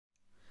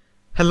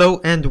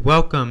Hello and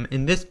welcome.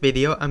 In this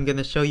video, I'm going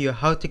to show you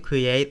how to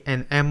create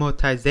an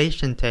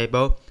amortization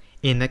table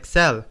in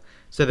Excel.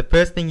 So the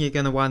first thing you're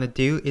going to want to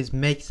do is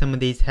make some of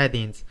these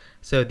headings.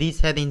 So these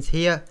headings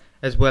here,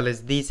 as well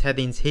as these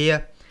headings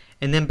here,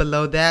 and then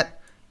below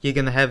that, you're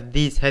going to have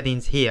these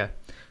headings here.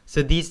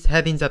 So these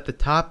headings at the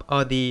top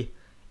are the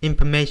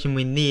information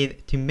we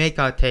need to make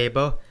our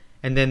table,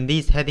 and then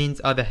these headings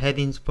are the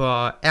headings for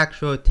our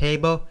actual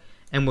table,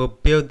 and we'll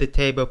build the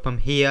table from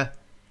here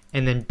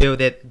and then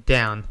build it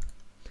down.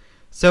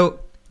 So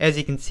as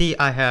you can see,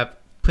 I have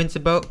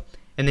principal,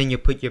 and then you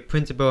put your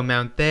principal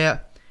amount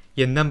there,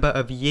 your number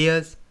of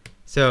years,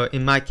 so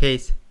in my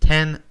case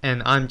 10,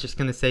 and I'm just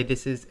going to say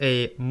this is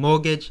a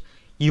mortgage.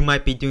 You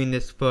might be doing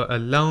this for a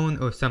loan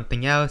or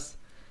something else.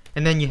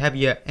 And then you have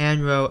your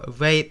annual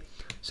rate,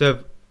 so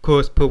of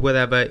course put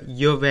whatever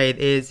your rate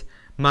is.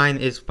 Mine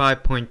is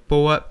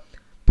 5.4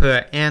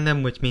 per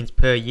annum, which means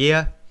per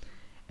year.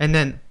 And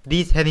then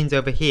these headings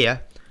over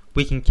here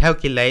we can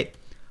calculate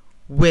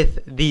with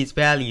these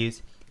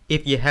values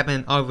if you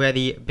haven't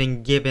already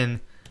been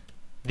given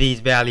these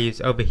values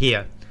over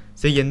here.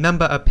 So your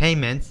number of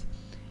payments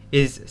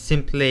is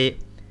simply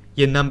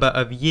your number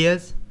of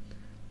years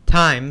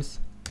times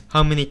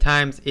how many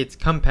times it's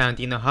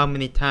compounding, or how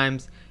many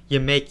times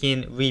you're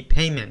making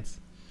repayments.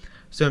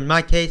 So in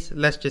my case,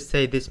 let's just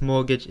say this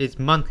mortgage is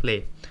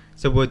monthly,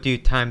 so we'll do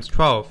times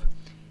 12.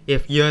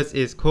 If yours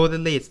is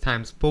quarterly, it's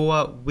times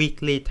 4,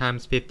 weekly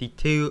times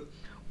 52,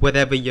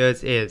 whatever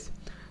yours is.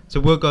 So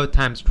we'll go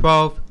times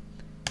 12,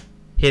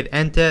 hit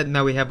enter.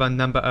 Now we have our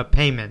number of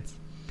payments.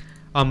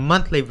 Our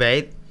monthly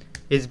rate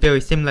is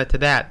very similar to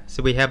that.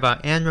 So we have our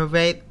annual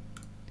rate.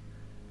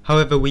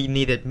 However, we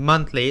need it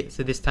monthly,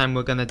 so this time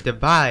we're going to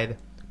divide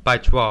by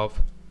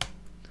 12.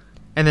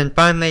 And then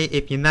finally,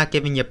 if you're not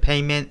giving your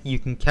payment, you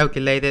can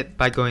calculate it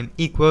by going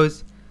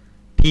equals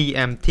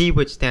PMT,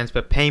 which stands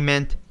for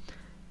payment.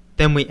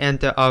 Then we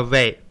enter our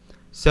rate.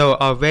 So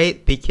our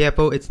rate, be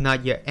careful, it's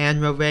not your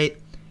annual rate,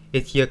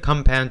 it's your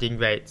compounding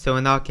rate. So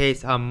in our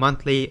case, our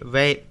monthly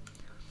rate.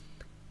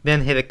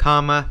 Then hit a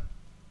comma,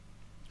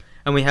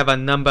 and we have a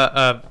number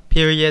of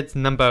periods,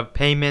 number of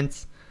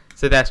payments,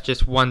 so that's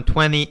just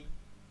 120.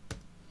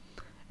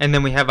 And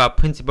then we have our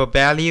principal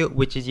value,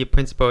 which is your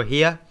principal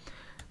here.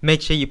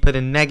 Make sure you put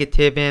a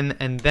negative in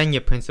and then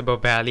your principal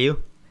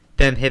value.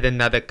 Then hit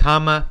another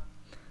comma.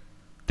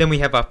 Then we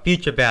have our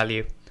future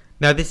value.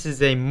 Now this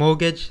is a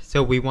mortgage,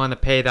 so we want to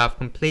pay it off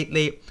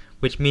completely,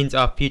 which means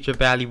our future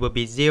value will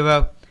be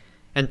 0.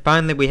 And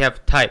finally we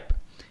have type.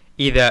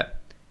 Either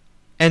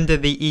end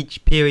of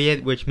each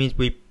period, which means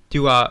we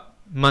do our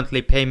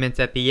monthly payments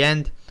at the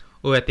end,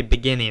 or at the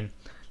beginning.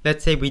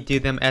 Let's say we do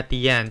them at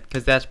the end,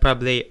 because that's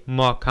probably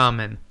more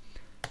common.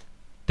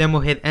 Then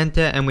we'll hit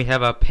enter, and we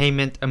have our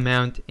payment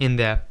amount in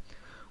there.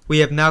 We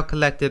have now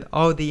collected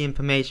all the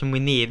information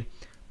we need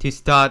to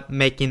start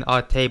making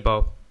our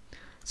table.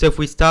 So if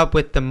we start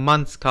with the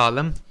months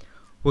column,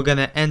 we're going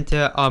to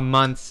enter our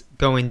months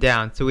going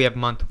down. So we have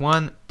month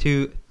 1,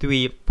 2,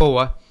 3,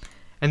 4,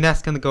 and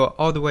that's going to go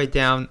all the way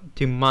down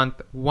to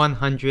month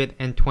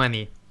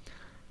 120.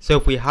 So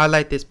if we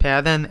highlight this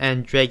pattern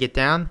and drag it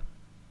down,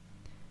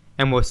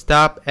 and we'll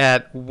stop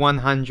at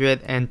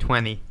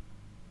 120.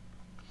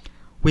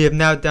 We have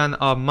now done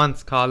our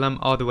months column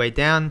all the way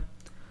down.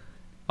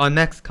 Our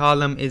next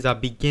column is our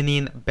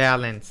beginning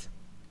balance.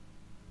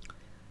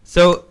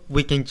 So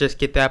we can just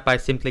get that by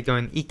simply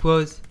going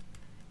equals,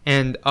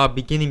 and our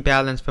beginning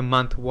balance for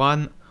month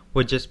 1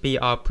 will just be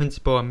our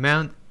principal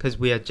amount, because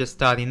we are just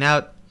starting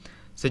out.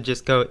 So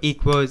just go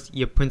equals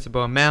your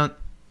principal amount.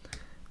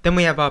 Then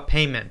we have our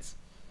payments.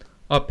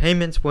 Our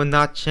payments will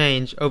not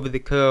change over the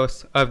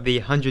course of the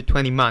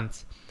 120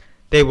 months.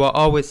 They will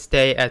always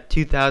stay at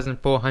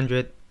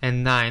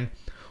 $2,409,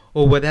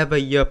 or whatever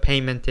your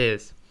payment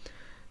is.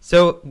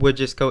 So we'll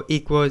just go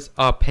equals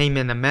our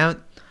payment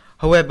amount.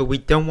 However, we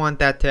don't want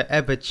that to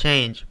ever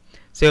change.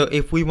 So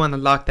if we want to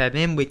lock that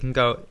in, we can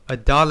go a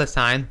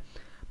 $sign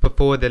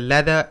before the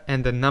letter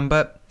and the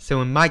number.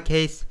 So in my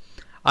case,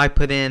 I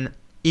put in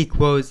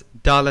equals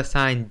 $D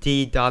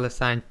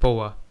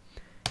 $4.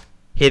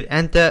 Hit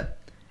enter.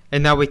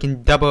 And now we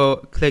can double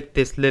click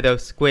this little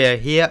square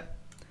here,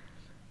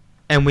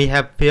 and we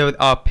have filled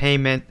our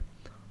payment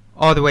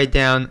all the way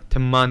down to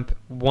month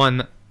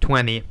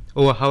 120,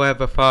 or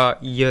however far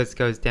years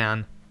goes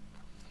down.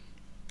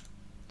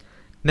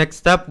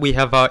 Next up, we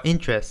have our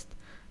interest.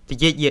 To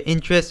get your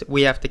interest,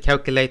 we have to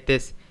calculate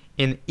this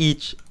in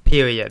each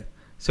period.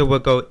 So we'll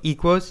go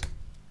equals.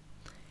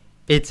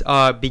 It's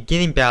our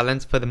beginning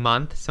balance for the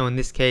month, so in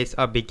this case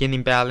our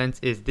beginning balance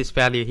is this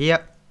value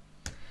here,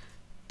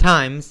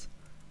 times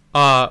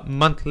our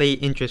monthly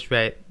interest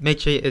rate. Make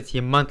sure it's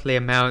your monthly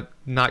amount,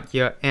 not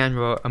your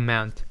annual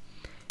amount,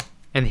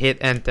 and hit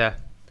enter.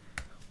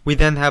 We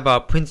then have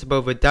our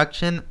principal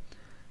reduction.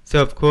 So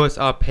of course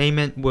our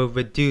payment will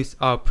reduce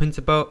our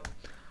principal.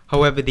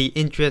 However, the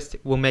interest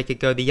will make it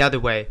go the other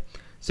way.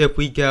 So if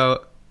we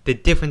go the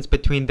difference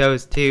between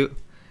those two,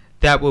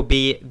 that will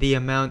be the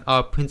amount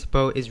our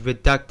principal is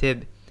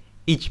reducted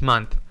each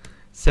month.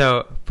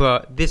 So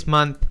for this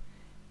month,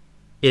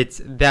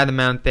 it's that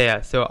amount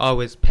there. So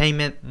always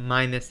payment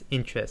minus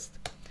interest.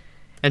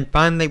 And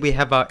finally, we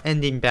have our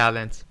ending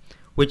balance,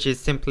 which is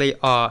simply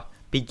our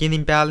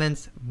beginning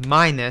balance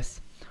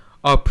minus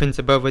our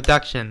principal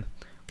reduction,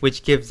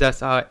 which gives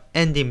us our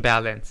ending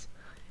balance.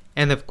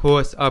 And of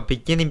course, our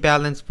beginning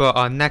balance for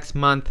our next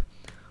month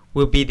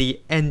will be the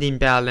ending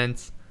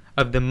balance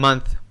of the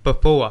month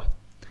before.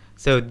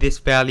 So this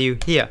value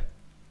here.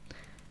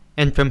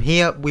 And from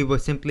here, we will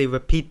simply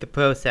repeat the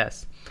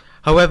process.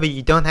 However,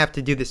 you don't have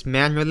to do this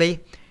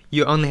manually.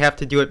 You only have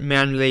to do it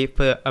manually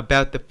for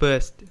about the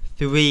first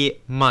 3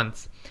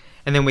 months.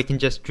 And then we can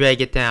just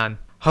drag it down.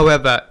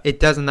 However, it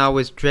doesn't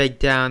always drag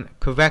down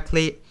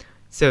correctly.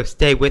 So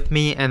stay with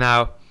me and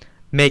I'll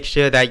make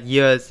sure that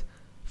yours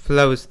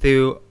flows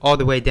through all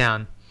the way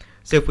down.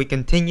 So if we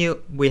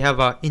continue, we have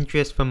our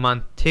interest for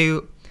month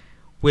 2,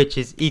 which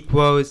is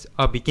equals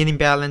our beginning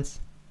balance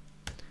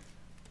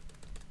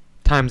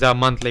times our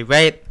monthly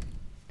rate.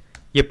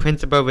 Your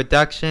principal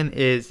reduction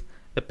is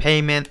the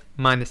payment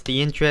minus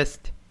the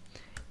interest,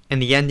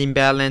 and the ending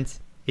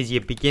balance is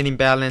your beginning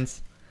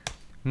balance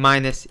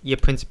minus your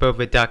principal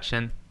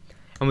reduction.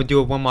 And we'll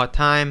do it one more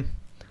time.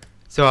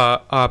 So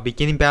our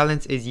beginning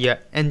balance is your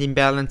ending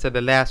balance of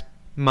the last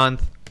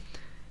month.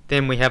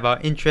 Then we have our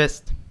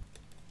interest.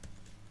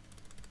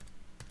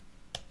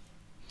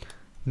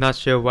 Not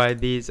sure why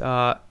these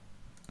are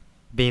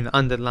being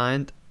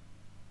underlined.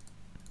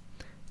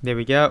 There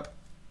we go.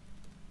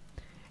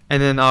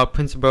 And then our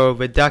principal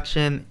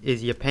reduction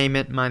is your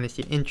payment minus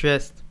your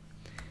interest.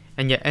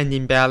 And your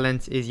ending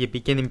balance is your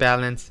beginning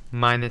balance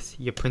minus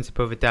your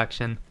principal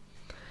reduction.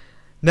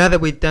 Now that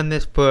we've done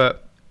this for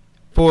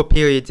 4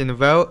 periods in a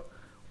row,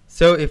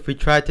 so if we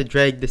try to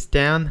drag this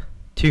down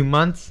 2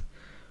 months,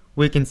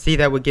 we can see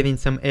that we're getting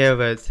some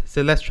errors.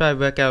 So let's try to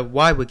work out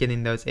why we're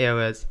getting those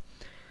errors.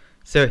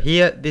 So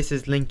here, this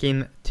is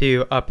linking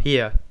to up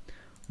here.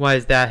 Why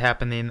is that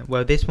happening?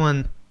 Well, this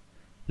one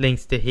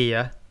links to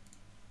here,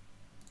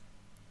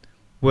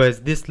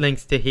 whereas this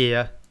links to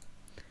here,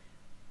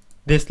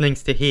 this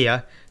links to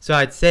here. So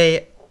I'd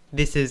say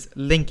this is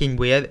linking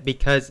weird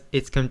because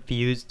it's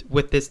confused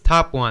with this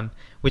top one,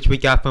 which we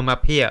got from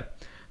up here.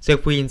 So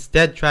if we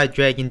instead try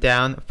dragging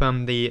down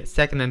from the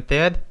second and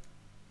third,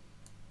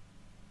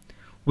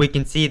 we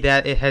can see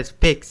that it has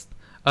fixed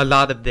a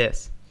lot of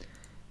this.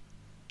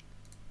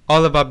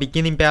 All of our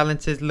beginning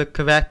balances look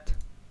correct.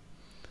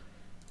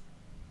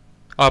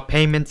 Our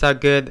payments are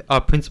good.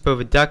 Our principal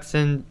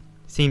reduction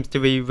seems to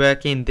be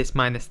working, this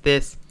minus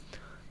this.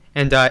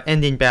 And our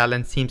ending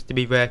balance seems to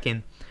be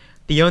working.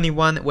 The only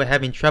one we're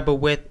having trouble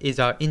with is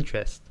our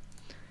interest.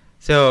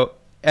 So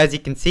as you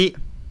can see,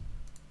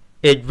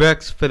 it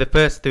works for the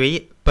first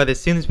 3, but as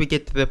soon as we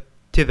get to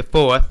the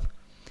 4th,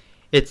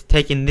 it's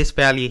taking this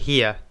value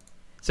here.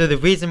 So the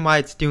reason why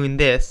it's doing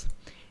this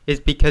is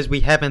because we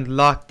haven't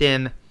locked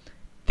in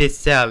this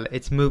cell.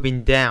 It's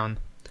moving down.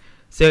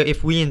 So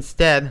if we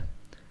instead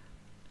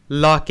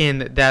lock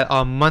in that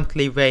our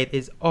monthly rate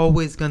is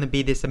always going to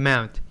be this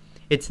amount,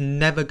 it's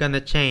never going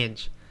to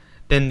change,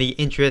 then the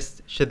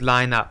interest should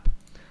line up.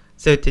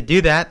 So to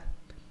do that,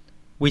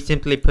 we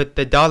simply put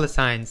the dollar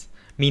signs,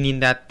 meaning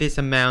that this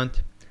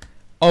amount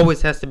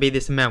always has to be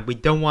this amount. We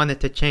don't want it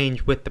to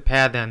change with the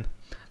pattern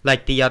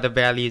like the other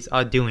values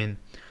are doing.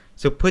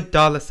 So put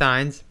dollar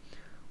signs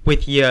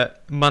with your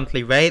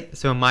monthly rate.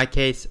 So in my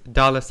case, $D,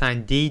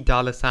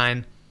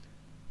 $3,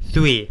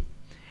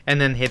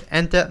 and then hit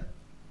enter,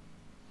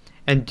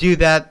 and do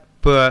that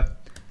for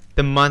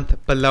the month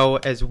below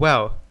as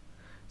well.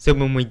 So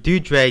when we do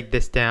drag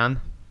this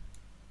down,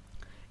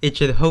 it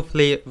should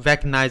hopefully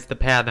recognize the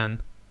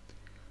pattern.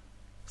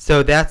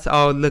 So that's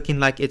all looking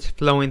like it's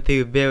flowing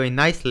through very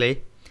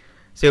nicely.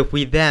 So if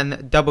we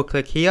then double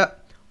click here,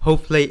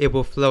 hopefully it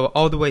will flow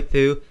all the way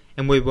through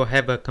and we will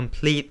have a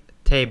complete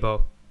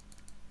table.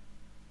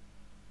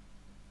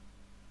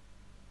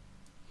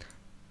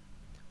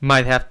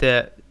 Might have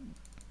to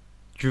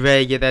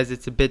drag it as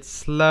it's a bit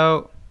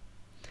slow.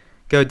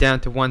 Go down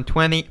to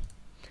 120.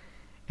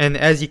 And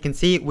as you can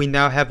see, we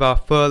now have our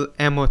full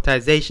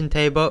amortization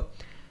table.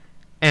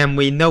 And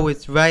we know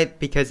it's right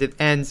because it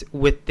ends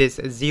with this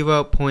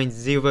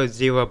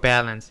 0.00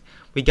 balance.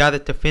 We got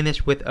it to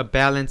finish with a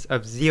balance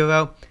of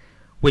 0,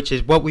 which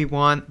is what we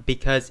want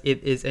because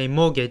it is a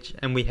mortgage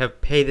and we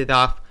have paid it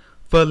off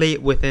fully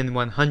within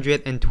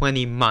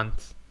 120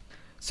 months.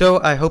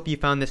 So I hope you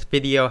found this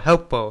video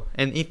helpful,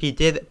 and if you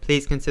did,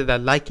 please consider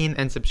liking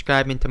and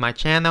subscribing to my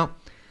channel.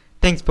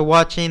 Thanks for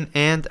watching,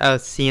 and I'll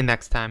see you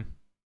next time.